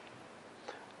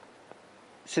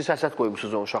 Siz həsrət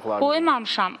qoymuşsunuz o uşaqları?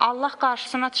 Qoymamışam. Allah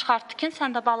qarşısına çıxartdı ki,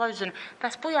 sən də bala üzünü.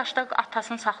 Bəs bu yaşda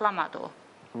atasını saxlamadı o.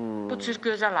 Bu cür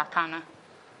gözəl atanı.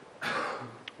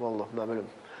 Vallahi, nə bilim.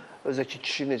 Özəki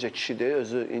kişi necə kişidir,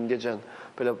 özü indicən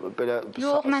belə...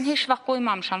 Yox, mən heç vaxt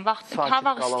qoymamışam.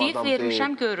 Hava istəyib,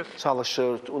 vermişəm, görüb.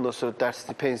 Çalışır, ondan sonra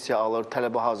dərsli pensiya alır,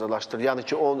 tələbə hazırlaşdırır. Yəni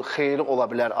ki, onun xeyri ola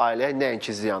bilər ailəyə,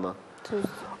 nəinki ziyanı.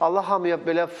 Allah hamıya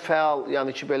belə fəal,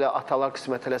 yəni ki, belə atalar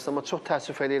qismət eləsin, amma çox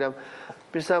təəssüf edirəm.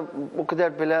 Bilirsən, o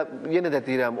qədər belə, yenə də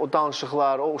deyirəm, o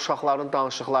danışıqlar, o uşaqların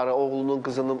danışıqları, oğlunun,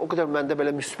 qızının, o qədər məndə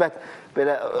belə müsbət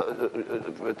belə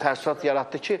təəssürat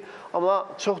yaratdı ki, amma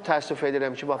çox təəssüf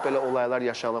edirəm ki, bax, belə olaylar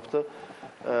yaşanıbdır.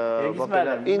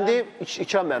 İndi,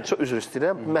 İkram mənim, çox üzr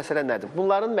istəyirəm, məsələ nədir?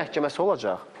 Bunların məhkəməsi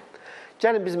olacaq.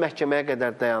 Gəlin biz məhkəməyə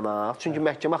qədər dayanaq, çünki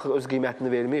məhkəmə axı öz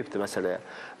qiymətini verməyibdir məsələyə.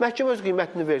 Məhkəmə öz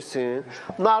qiymətini versin,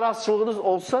 narazılığınız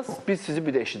olsa biz sizi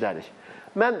bir də eşidərik.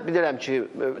 Mən bilirəm ki,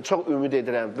 çox ümid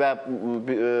edirəm və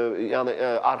yəni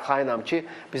arxayınam ki,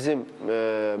 bizim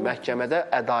məhkəmədə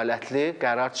ədalətli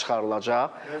qərar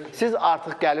çıxarılacaq. Siz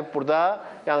artıq gəlib burada,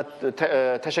 yəni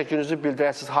təşəkkürünüzü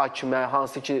bildirəsiniz hakimə,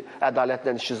 hansı ki,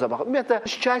 ədalətlə işinizə baxın. Ümumiyyətlə,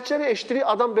 şikayətçiləri eşitirik,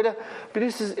 adam belə,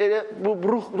 bilirsiniz, bu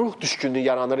ruh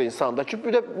düşkünlüyü yaranır insanda ki,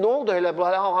 bir də nə oldu elə,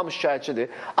 hamı şikayətçidir.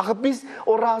 Axı biz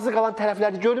o razı qalan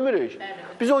tərəfləri görmürük.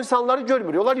 Biz o insanları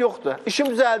görmürük, onlar yoxdur.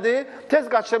 İşim düzəldi, tez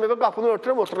qaçıram evə, qapını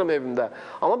örtürəm, otururam evimdə.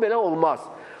 Amma belə olmaz.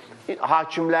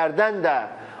 Hakimlərdən də,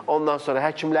 ondan sonra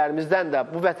həkimlərimizdən də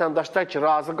bu vətəndaşlar ki,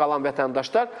 razı qalan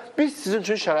vətəndaşlar, biz sizin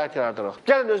üçün şərait yaradırıq.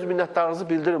 Gəlin öz minnətdarınızı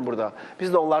bildirin burada.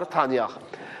 Biz də onları tanıyaq.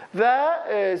 Və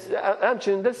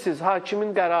həmçinin də siz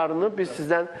hakimin qərarını biz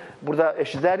sizdən burada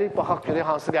eşidərik, baxaq görək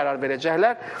hansı qərar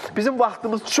verəcəklər. Bizim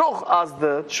vaxtımız çox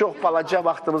azdır, çox balaca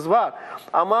vaxtımız var.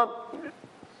 Amma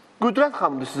Qüdrət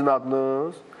xanımdır sizin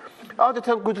adınız.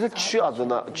 Adətən Qüdrət kişi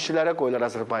adına, kişilərə qoyular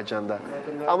Azərbaycanda.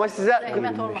 Amma sizə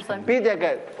bir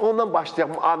dəqiqə, ondan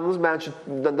başlayaq. Adınız mənim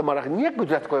üçün də maraq. Niyə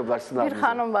Qüdrət qoyublar sizin adınızı? Bir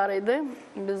xanım var idi,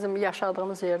 bizim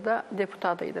yaşadığımız yerdə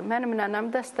deputat idi. Mənim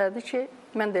nənəm də istədi ki,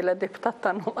 mən də elə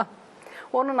deputatdan olam.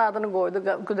 Onun adını qoydu,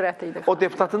 Qüdrət idi. O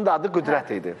deputatın da adı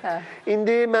Qüdrət idi.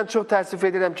 İndi mən çox təəssüf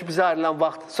edirəm ki, bizə ayrılan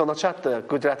vaxt sona çatdı,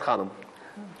 Qüdrət xanım.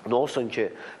 Nə olsun ki,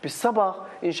 biz sabah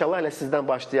inşallah elə sizdən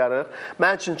başlayarıq.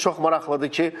 Mənim üçün çox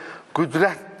maraqlıdır ki,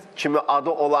 Qüdrət kimi adı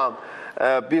olan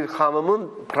bir xanımın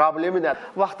problemi nədir?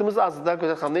 Vaxtımız azdır da,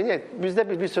 Qüdrət xanım, neyək? Bizdə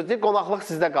bir söz deyil, qonaqlıq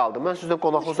sizdə qaldı. Mən sizdə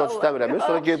qonaqlıq söz istəmirəm.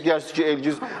 Sonra gelib deyirsiniz ki,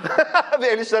 Elgiz,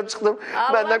 verilişlər çıxdım,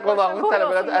 məndən qonaqlıq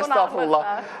tələb elədi, əstəğfurullah.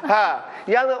 Hə,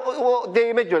 yəni o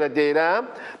deyimə görə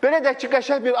deyirəm. Belə də ki,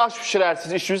 qəşəng bir aş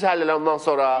pişirərsiniz, işiniz həll elə ondan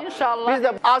sonra. İnşallah. Biz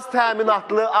də az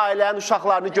təminatlı ailənin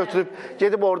uşaqlarını götürüb,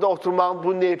 gedib orada oturmağın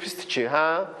bu neye pisdir ki, hə?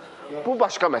 Bu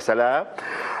başqa məsələ.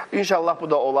 İnşallah bu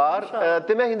da olar.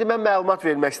 Demək, indi mən məlumat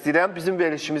vermək istəyirəm. Bizim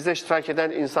verilişimizdə iştirak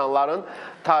edən insanların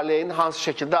taleyin hansı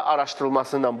şəkildə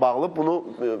araşdırılması ilə bağlı bunu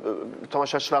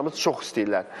tamaşaçılarımız çox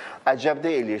istəyirlər. Əcəb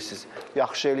də eləyirsiniz,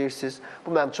 yaxşı eləyirsiniz.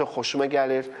 Bu mənim çox xoşuma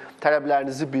gəlir.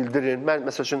 Tələblərinizi bildirin. Mən,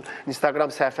 məsəl üçün,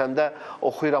 Instagram səhifəmdə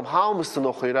oxuyuram, hamısını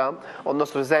oxuyuram. Ondan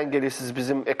sonra zəng edirsiniz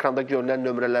bizim ekranda görünən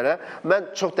nömrələrə.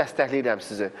 Mən çox dəstəkləyirəm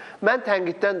sizi. Mən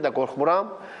tənqiddən də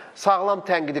qorxmuram. Sağlam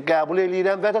tənqidi qəbul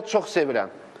edirəm və də çox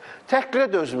sevirəm. Təhqirə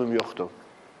dözümüm yoxdur.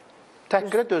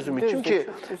 Təhqirə dözümüm. Kim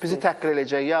ki bizi təhqir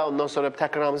eləyəcək, ya ondan sonra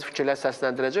təhqiramiz fikirlər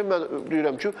səsləndirəcək, mən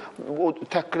deyirəm ki, o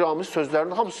təhqiramiz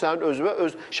sözlərinin hamısı sənin özünə,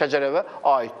 öz şəcərəvə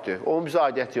aiddir. Onun bizə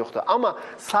aidiyyəti yoxdur. Amma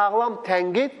sağlam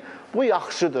tənqid bu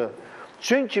yaxşıdır.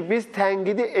 Çünki biz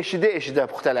tənqidi eşidə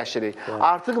puxtələşirik.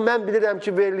 Artıq mən bilirəm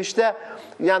ki, verilişdə,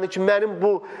 yəni ki, mənim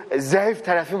bu zəif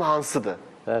tərəfim hansıdır.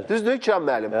 Düzdür, İkram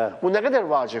müəllim? Bu nə qədər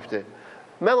vacibdir?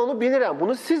 Mən onu bilirəm,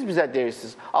 bunu siz bizə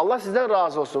deyirsiniz. Allah sizdən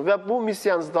razı olsun və bu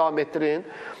missiyanızı davam etdirin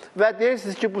və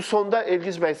deyirsiniz ki, bu sonda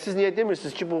Elgiz bəy, siz niyə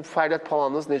demirsiniz ki, bu fəaliyyət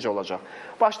planınız necə olacaq?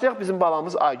 Başlayaq bizim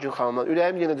balamız Aygün xanımdan.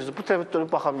 Ürəyim yenə düzdür, bu tərəfə dönüb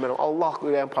baxa bilmirəm. Allah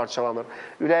ürəyim parçalanır,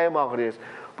 ürəyim ağrıyır.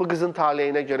 Bu qızın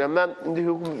taleyinə görə mən indi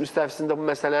hüquq müstəfisində bu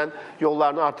məsələnin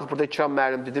yollarını artıq burada İkram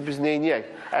müəllim dedi, biz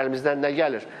neyniyək? Əlimizdən nə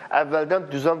gəlir? Əvvəldən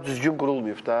düzgün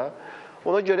qurulmayıb da.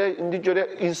 Ona görə, indi görə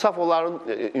insaf onların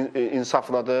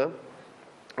insafınadır.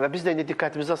 Və biz də indi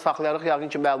diqqətimizdə saxlayarıq, yəqin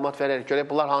ki, məlumat verərək görək,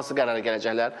 bunlar hansı qərara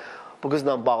gələcəklər. bu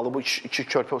qızla bağlı, bu iki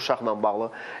körpə uşaqla bağlı.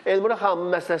 Elmira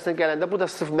xanımın məsələsinə gələndə, bu da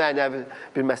sırf mənəvi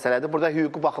bir məsələdir. Burada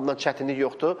hüquqi baxımdan çətinlik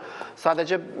yoxdur.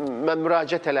 Sadəcə mən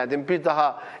müraciət elədim. Bir daha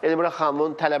Elmira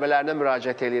xanımın tələbələrinə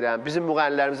müraciət edirəm. Bizim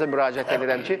müğənnilərimizə müraciət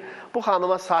edirəm ki, bu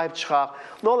xanıma sahib çıxaq.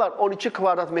 Nə olar, 12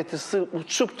 kvadrat metr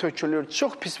uçub tökülür,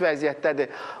 çox pis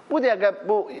vəziyyətdədir. Bu dəqiqə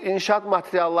bu inşaat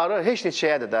materialları heç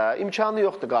neçəyədir də, imkanı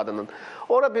yoxdur qadının.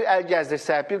 Ora bir əl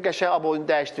gəzdirsək, bir qəşəng aboyunu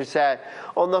dəyişdirsək,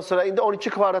 ondan sonra indi 12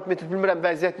 kvadrat metr bilmirəm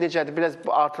vəziyyət necədir, biraz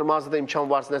artırmazda da imkan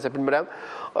varsa nəsə bilmirəm.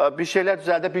 Bir şeylər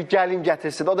düzəldə, bir gəlin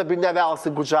gətirsin, o da bir nəvə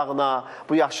alsın qucağına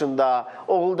bu yaşında,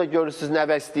 oğlu da görürsünüz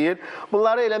nəvə istəyir.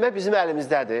 Bunları eləmək bizim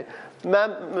əlimizdədir.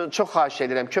 Mən çox xahiş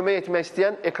edirəm, kömək etmək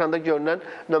istəyən ekranda görünən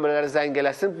nömrələrə zəng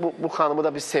eləsin, bu xanımı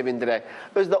da biz sevindirək.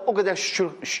 Özü də o qədər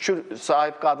şükür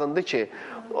sahib qadındır ki,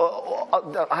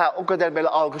 o qədər belə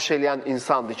alqış eləyən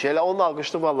insandır ki, elə onun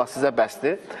alqışlı vallah sizə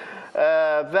bəsdir.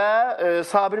 Və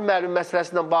Sabir müəllim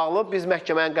məsələsindən bağlı biz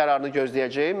məhkəmənin qərarını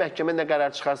gözləyəcəyik. Məhkəmə nə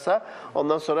qərar çıxarsa,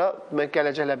 ondan sonra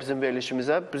gələcəklə bizim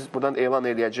verilişimizə biz buradan elan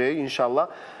eləyəcəyik inşallah.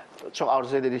 Çox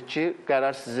arzu edirik ki,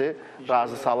 qərar sizi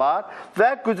razı salar.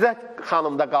 Və Qüdrət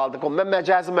xanımda qaldıq. Mən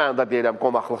məcazi mənada deyirəm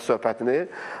qonaqlıq söhbətini.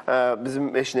 Bizim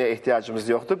heç nəyə ehtiyacımız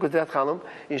yoxdur. Qüdrət xanım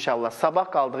inşallah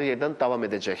sabah qaldığı yerdən davam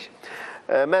edəcək.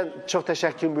 Mən çox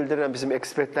təşəkkür bildirirəm bizim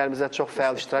ekspertlərimizə, çox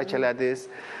fəal iştirak elədiniz.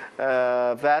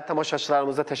 Və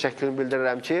tamaşaçılarımıza təşəkkür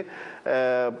bildirirəm ki,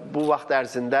 bu vaxt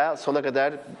ərzində sona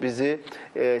qədər bizi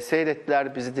seyr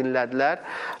etdilər, bizi dinlədilər.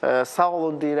 Sağ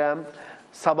olun deyirəm.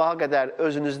 Sabaha qədər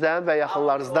özünüzdən və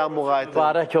yaxınlarınızdan müğayət edin.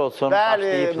 Mübarək olsun. Bəli,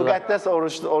 müqəddəs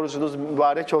orucunuz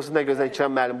mübarək olsun. Nə gözəl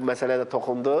İkram müəllim bu məsələyə də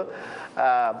toxundu.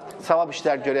 Savab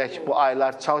işlər görək bu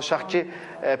aylar. Çalışaq ki,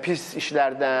 pis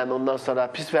işlərdən, ondan sonra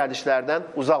pis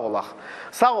vərdişlərdən uzaq olaq.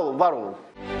 Sağ olun, var olun.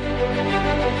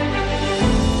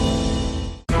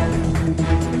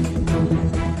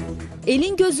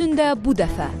 Elin gözündə bu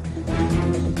dəfə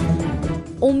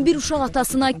 11 uşaq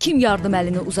atasına kim yardım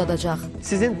əlini uzadacaq?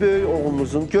 Sizin böyük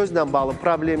oğlunuzun gözlə bağlı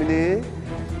problemini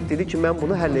dedi ki, mən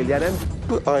bunu həll eləyərəm.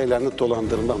 Bu ailəni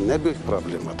dolandırmaq nə böyük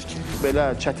problemadır ki? Belə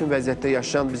çətin vəziyyətdə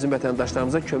yaşayan bizim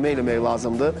vətəndaşlarımıza kömək eləmək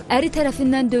lazımdır. Əri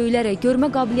tərəfindən döyülərək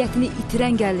görmə qabiliyyətini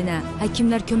itirən gəlinə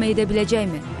həkimlər kömək edə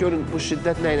biləcəkmi? Görün, bu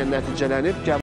şiddət nə ilə nəticələnib?